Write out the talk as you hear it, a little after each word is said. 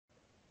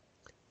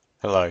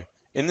Hello.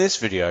 In this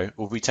video,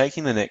 we'll be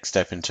taking the next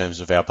step in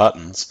terms of our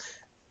buttons.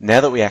 Now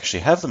that we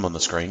actually have them on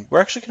the screen,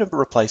 we're actually going to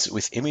replace it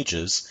with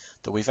images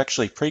that we've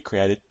actually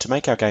pre-created to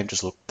make our game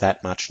just look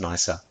that much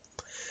nicer.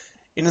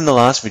 In the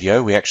last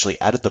video, we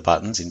actually added the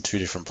buttons in two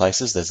different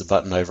places. There's a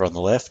button over on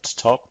the left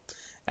top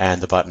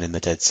and the button in the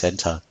dead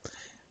center.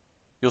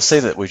 You'll see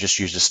that we just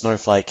used a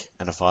snowflake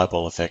and a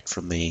fireball effect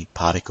from the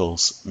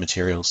particles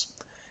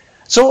materials.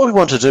 So what we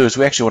want to do is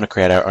we actually want to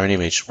create our own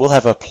image. We'll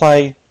have a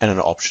play and an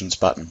options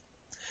button.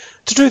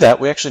 To do that,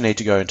 we actually need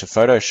to go into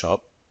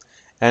Photoshop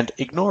and,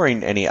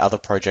 ignoring any other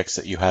projects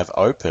that you have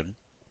open,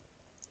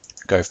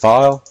 go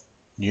File,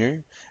 New,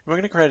 and we're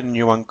going to create a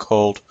new one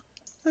called,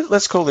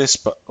 let's call this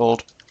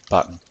called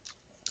Button.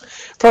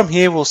 From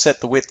here, we'll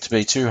set the width to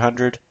be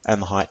 200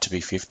 and the height to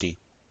be 50.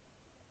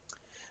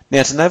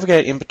 Now, to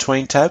navigate in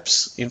between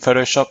tabs in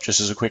Photoshop, just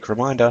as a quick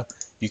reminder,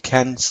 you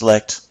can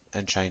select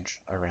and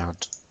change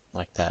around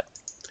like that.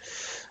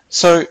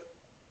 So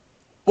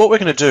what we're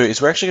going to do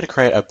is we're actually going to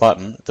create a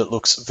button that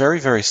looks very,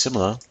 very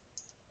similar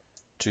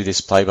to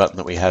this play button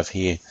that we have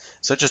here.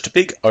 So just a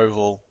big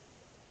oval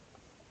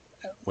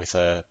with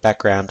a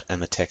background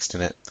and the text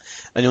in it.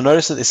 And you'll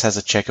notice that this has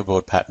a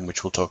checkerboard pattern,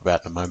 which we'll talk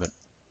about in a moment.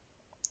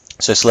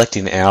 So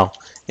selecting our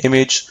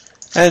image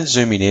and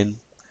zooming in,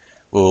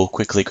 we'll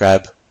quickly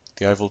grab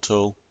the oval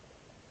tool,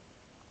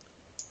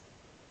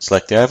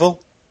 select the oval,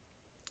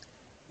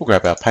 we'll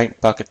grab our paint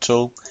bucket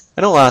tool,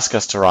 and it'll ask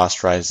us to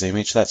rasterize the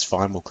image. That's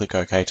fine, we'll click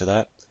OK to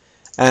that,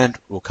 and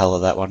we'll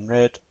color that one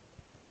red.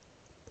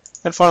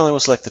 And finally,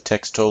 we'll select the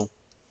text tool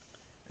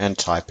and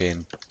type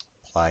in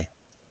play.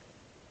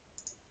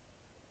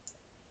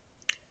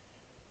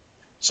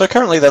 So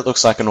currently that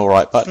looks like an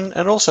alright button,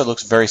 and also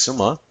looks very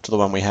similar to the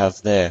one we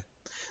have there.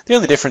 The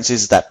only difference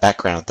is that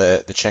background,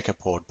 the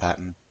checkerboard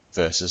pattern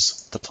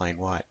versus the plain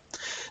white.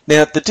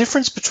 Now, the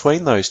difference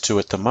between those two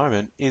at the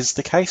moment is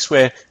the case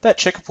where that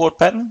checkerboard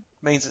pattern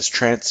means it's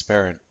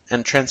transparent,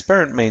 and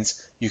transparent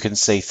means you can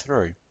see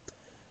through.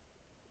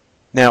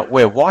 Now,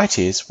 where white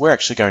is, we're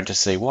actually going to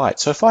see white.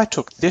 So if I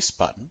took this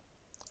button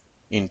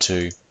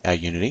into our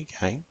Unity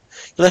game,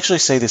 you'll actually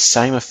see the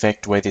same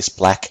effect where this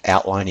black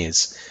outline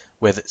is,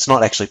 where it's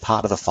not actually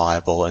part of the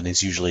fireball and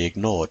is usually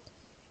ignored.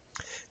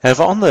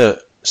 However, on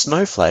the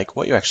snowflake,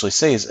 what you actually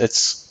see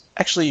is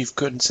you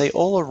can see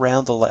all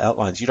around the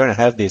outlines. You don't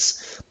have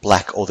this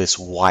black or this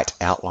white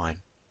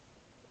outline.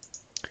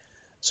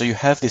 So you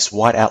have this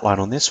white outline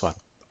on this one.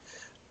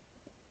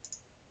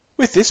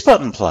 With this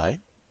button play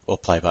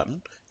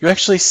button, you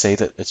actually see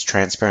that it's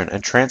transparent,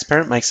 and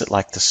transparent makes it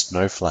like the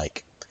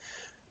snowflake.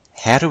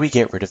 How do we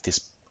get rid of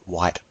this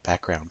white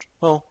background?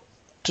 Well,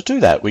 to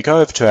do that, we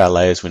go over to our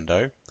layers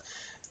window,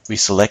 we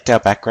select our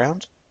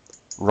background,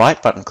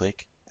 right button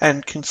click,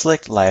 and can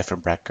select layer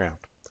from background.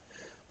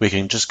 We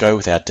can just go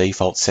with our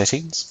default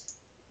settings,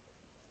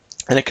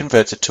 and it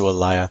converts it to a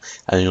layer,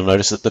 and you'll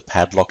notice that the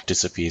padlock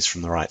disappears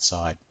from the right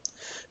side.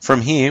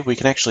 From here, we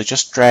can actually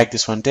just drag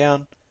this one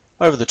down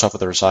over the top of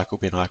the recycle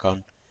bin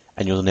icon,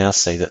 and you'll now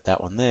see that that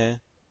one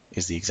there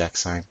is the exact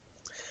same.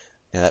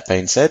 Now, that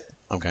being said,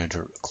 I'm going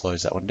to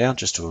close that one down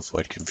just to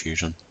avoid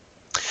confusion.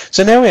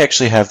 So now we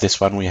actually have this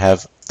one. We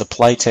have the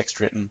play text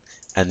written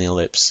and the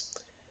ellipse.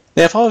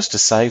 Now, if I was to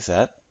save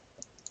that,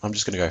 I'm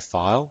just going to go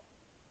File,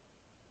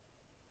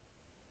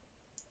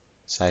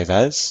 Save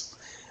As,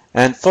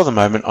 and for the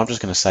moment I'm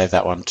just going to save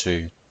that one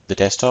to the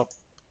desktop,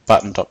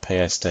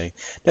 button.psd.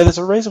 Now there's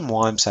a reason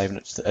why I'm saving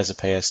it as a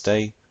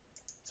PSD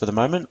for the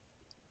moment.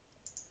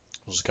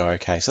 We'll just go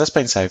OK. So that's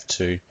been saved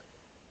to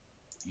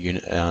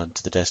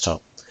the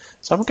desktop.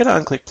 So I'm going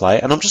to unclick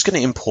play, and I'm just going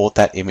to import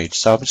that image.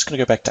 So I'm just going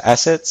to go back to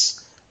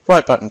Assets,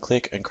 right button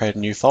click, and create a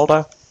new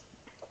folder.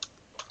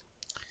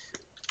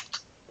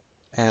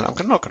 And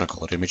I'm not going to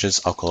call it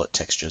Images, I'll call it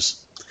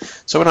Textures.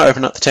 So when I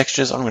open up the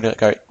textures, I'm going to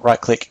go right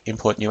click,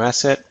 import new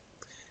asset,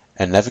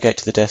 and navigate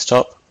to the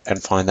desktop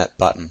and find that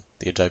button,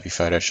 the Adobe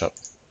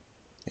Photoshop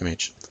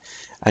image.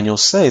 And you'll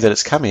see that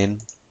it's come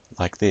in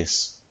like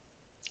this.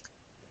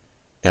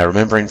 Now,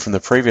 remembering from the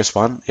previous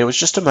one, it was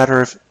just a matter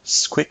of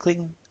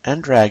squiggling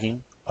and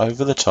dragging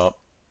over the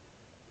top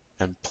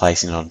and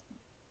placing it on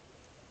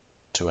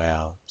to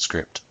our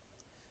script.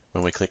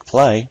 When we click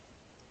play,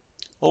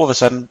 all of a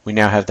sudden we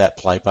now have that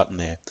play button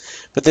there.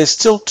 But there's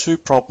still two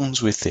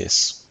problems with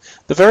this.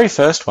 The very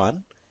first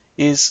one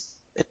is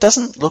it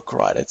doesn't look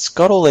right. It's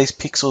got all these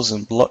pixels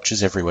and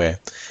blotches everywhere,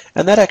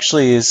 and that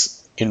actually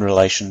is in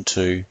relation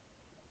to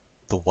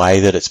the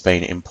way that it's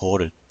been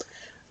imported.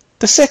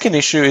 The second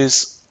issue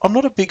is I'm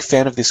not a big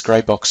fan of this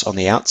grey box on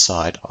the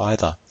outside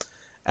either,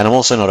 and I'm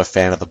also not a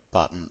fan of the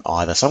button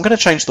either. So I'm going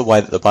to change the way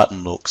that the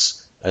button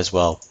looks as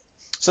well.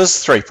 So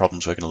there's three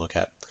problems we're going to look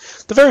at.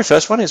 The very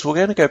first one is we're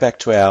going to go back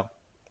to our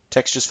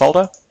textures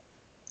folder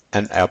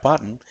and our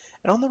button,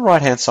 and on the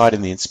right hand side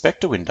in the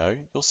inspector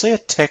window you'll see a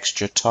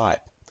texture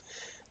type.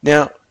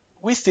 Now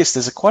with this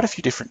there's quite a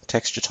few different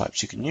texture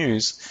types you can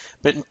use,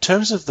 but in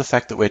terms of the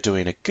fact that we're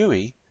doing a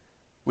GUI,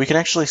 we can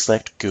actually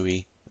select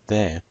GUI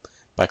there.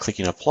 By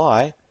clicking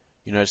apply,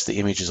 you notice the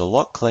image is a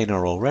lot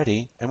cleaner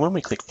already, and when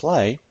we click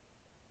play,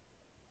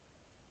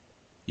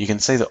 you can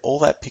see that all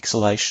that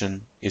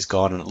pixelation is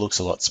gone and it looks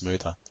a lot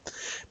smoother.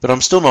 But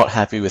I'm still not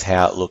happy with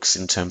how it looks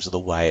in terms of the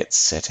way it's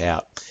set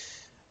out.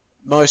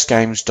 Most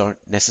games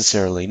don't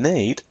necessarily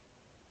need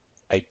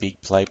a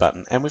big play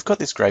button, and we've got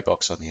this grey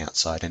box on the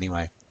outside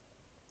anyway.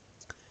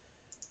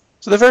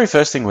 So the very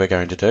first thing we're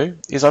going to do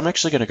is I'm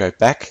actually going to go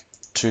back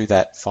to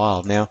that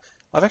file. Now,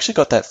 I've actually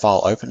got that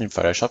file open in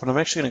Photoshop, and I'm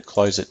actually going to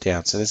close it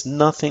down, so there's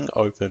nothing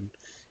open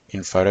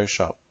in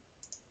Photoshop.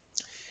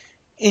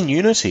 In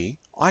Unity,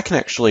 I can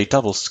actually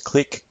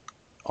double-click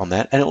on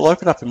that, and it will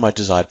open up in my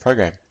desired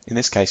program, in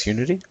this case in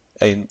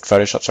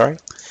Photoshop, sorry,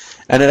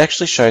 and it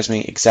actually shows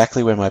me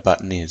exactly where my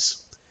button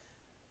is.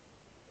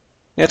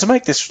 Now, to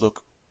make this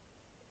look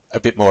a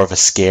bit more of a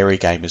scary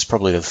game is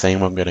probably the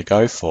theme I'm going to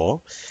go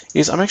for,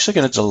 is I'm actually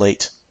going to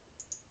delete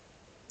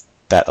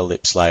that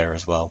ellipse layer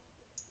as well.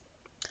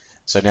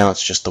 So now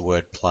it's just the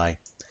word play,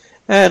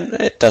 and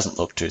it doesn't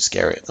look too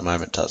scary at the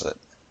moment, does it?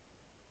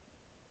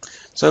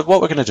 So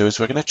what we're going to do is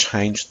we're going to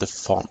change the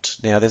font.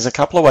 Now there's a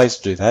couple of ways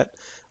to do that.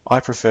 I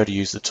prefer to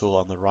use the tool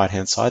on the right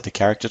hand side, the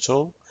character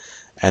tool,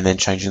 and then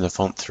changing the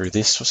font through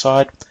this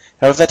side.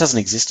 However, that doesn't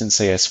exist in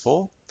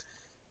CS4,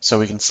 so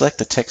we can select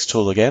the text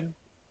tool again.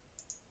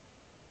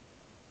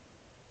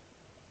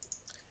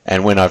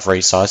 And when I've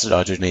resized it,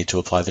 I do need to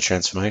apply the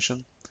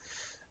transformation.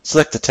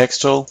 Select the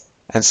text tool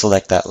and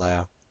select that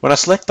layer. When I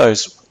select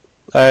those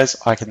layers,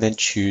 I can then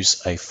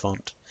choose a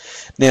font.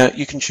 Now,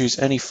 you can choose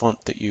any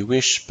font that you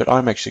wish, but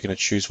I'm actually going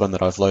to choose one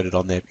that I've loaded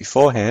on there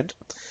beforehand,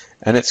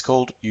 and it's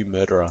called You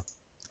Murderer.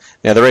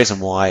 Now, the reason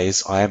why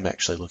is I am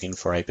actually looking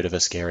for a bit of a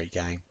scary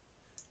game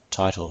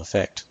title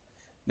effect.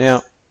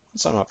 Now,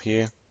 once I'm up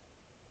here,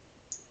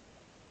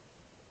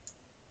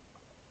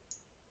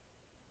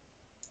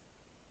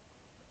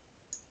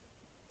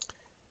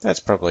 that's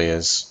probably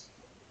as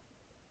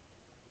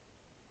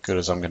good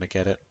as I'm going to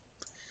get it.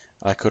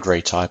 I could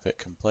retype it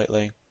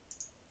completely,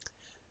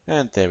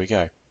 and there we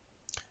go.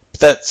 But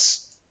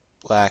that's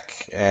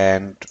black,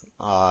 and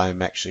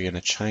I'm actually going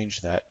to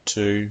change that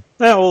to,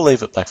 no, we'll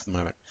leave it black for the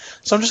moment.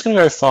 So I'm just going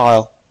to go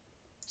File,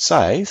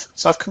 Save.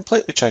 So I've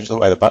completely changed the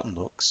way the button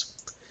looks,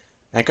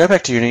 and go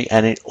back to Unity,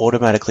 and it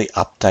automatically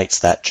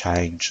updates that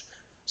change.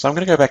 So I'm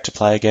going to go back to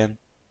Play again,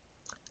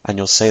 and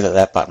you'll see that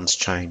that button's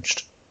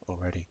changed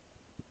already.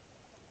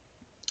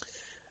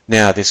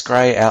 Now, this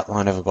grey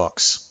outline of a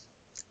box,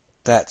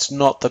 that's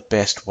not the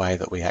best way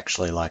that we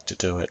actually like to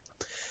do it.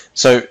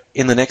 So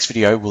in the next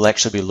video, we'll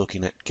actually be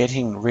looking at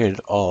getting rid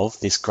of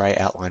this grey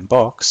outline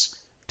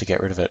box to get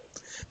rid of it.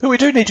 But we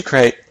do need to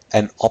create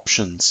an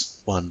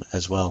options one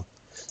as well.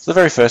 So the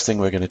very first thing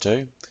we're going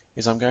to do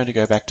is I'm going to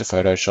go back to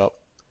Photoshop,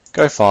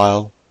 go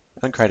File,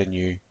 and create a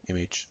new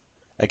image.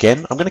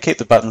 Again, I'm going to keep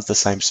the buttons the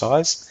same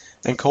size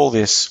and call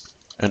this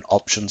an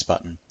options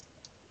button.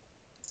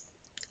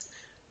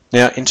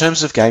 Now, in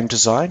terms of game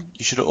design,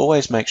 you should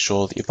always make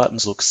sure that your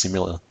buttons look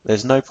similar.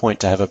 There's no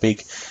point to have a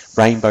big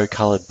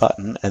rainbow-coloured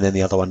button and then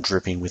the other one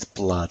dripping with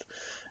blood,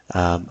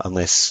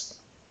 unless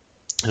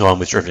the one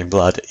with dripping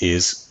blood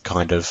is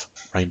kind of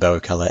rainbow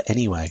colour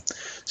anyway.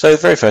 So the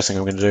very first thing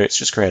I'm going to do is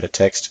just create a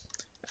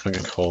text, and I'm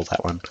going to call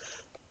that one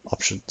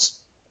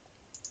Options.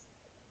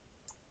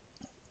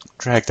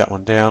 Drag that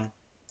one down.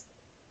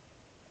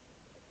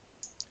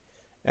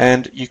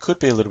 And you could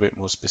be a little bit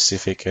more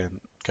specific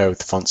and go with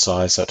the font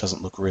size so it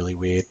doesn't look really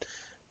weird.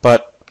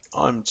 But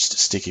I'm just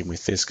sticking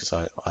with this because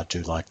I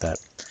do like that.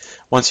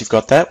 Once you've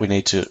got that, we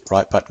need to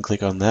right button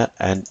click on that,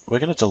 and we're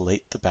going to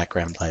delete the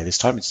background layer this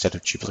time instead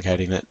of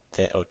duplicating it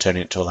there or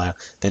turning it to a layer,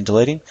 then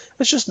deleting.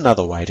 It's just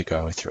another way to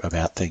go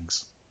about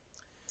things.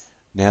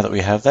 Now that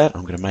we have that,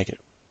 I'm going to make it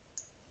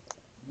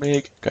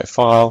big, go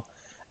File,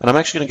 and I'm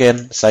actually going to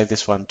again save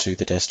this one to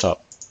the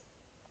desktop.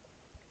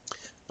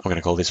 I'm going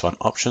to call this one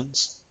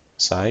Options.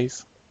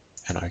 Save,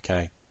 and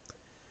OK.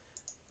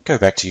 Go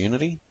back to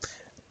Unity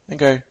and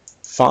go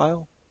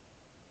File,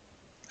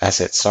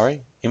 Assets,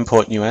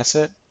 Import New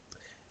Asset,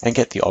 and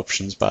get the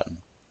Options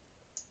button.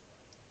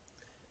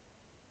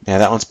 Now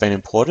that one's been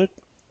imported.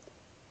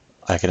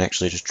 I can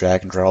actually just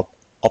drag and drop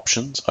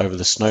Options over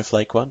the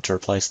snowflake one to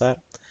replace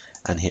that,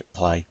 and hit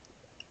Play.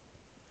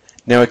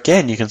 Now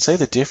again, you can see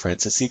the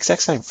difference. It's the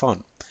exact same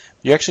font.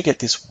 You actually get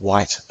this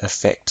white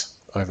effect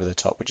over the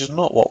top, which is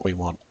not what we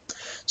want.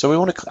 So we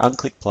want to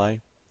unclick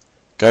Play,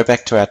 go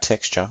back to our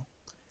texture,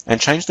 and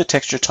change the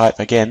texture type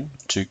again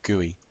to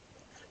GUI.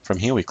 From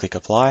here we click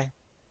Apply,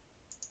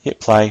 hit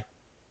Play.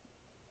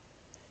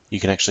 You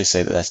can actually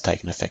see that that's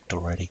taken effect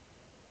already.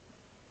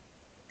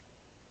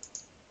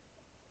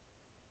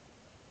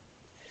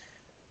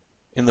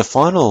 And the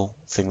final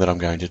thing that I'm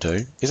going to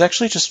do is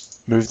actually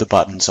just move the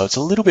button so it's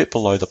a little bit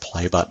below the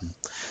play button.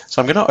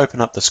 So I'm going to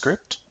open up the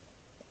script.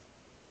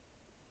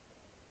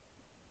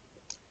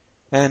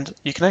 And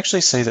you can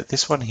actually see that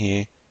this one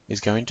here is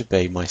going to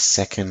be my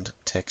second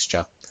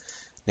texture.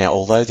 Now,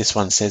 although this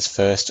one says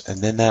first and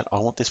then that, I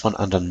want this one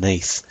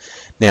underneath.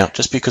 Now,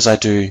 just because I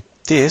do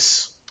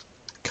this,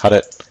 cut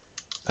it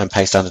and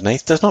paste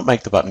underneath, does not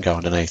make the button go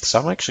underneath. So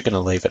I'm actually going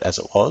to leave it as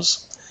it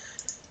was.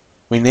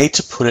 We need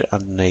to put it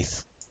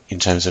underneath in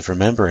terms of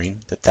remembering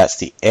that that's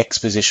the X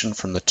position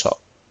from the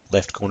top.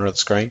 left corner of the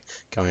screen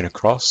going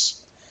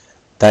across.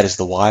 That is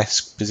the Y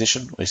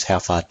position, is how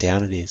far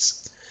down it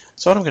is.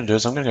 So what I'm going to do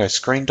is I'm going to go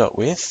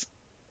screen.width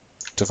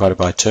divided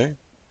by 2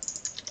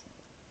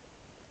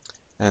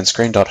 and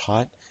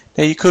screen.height.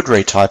 Now you could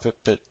retype it,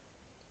 but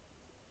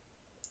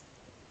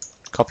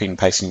copying and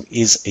pasting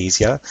is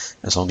easier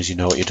as long as you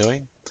know what you're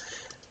doing.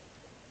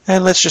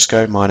 And let's just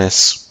go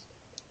minus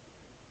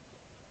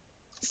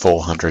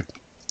 400.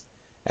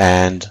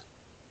 And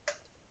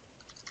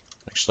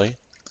actually,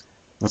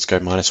 let's go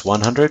minus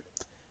 100.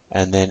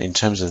 And then in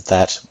terms of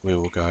that, we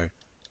will go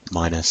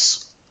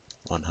minus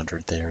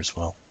 100 there as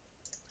well.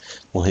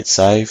 We'll hit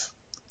save.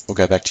 We'll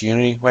go back to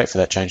Unity, wait for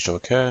that change to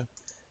occur,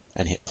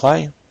 and hit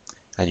play.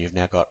 And you've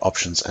now got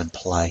options and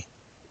play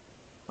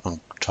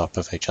on top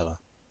of each other.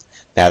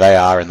 Now they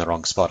are in the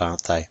wrong spot,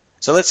 aren't they?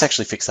 So let's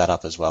actually fix that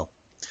up as well.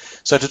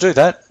 So to do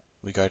that,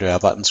 we go to our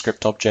button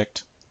script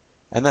object,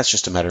 and that's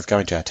just a matter of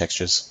going to our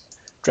textures,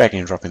 dragging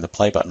and dropping the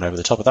play button over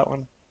the top of that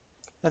one,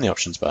 and the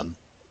options button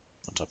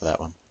on top of that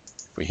one.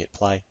 If we hit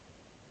play,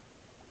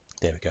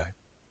 there we go.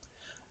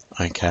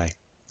 Okay.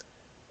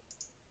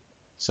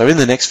 So in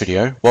the next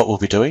video, what we'll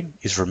be doing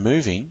is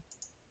removing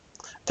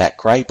that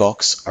grey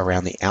box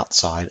around the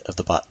outside of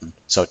the button,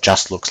 so it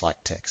just looks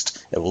like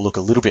text. It will look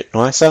a little bit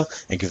nicer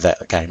and give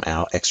that game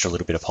our extra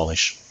little bit of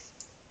polish.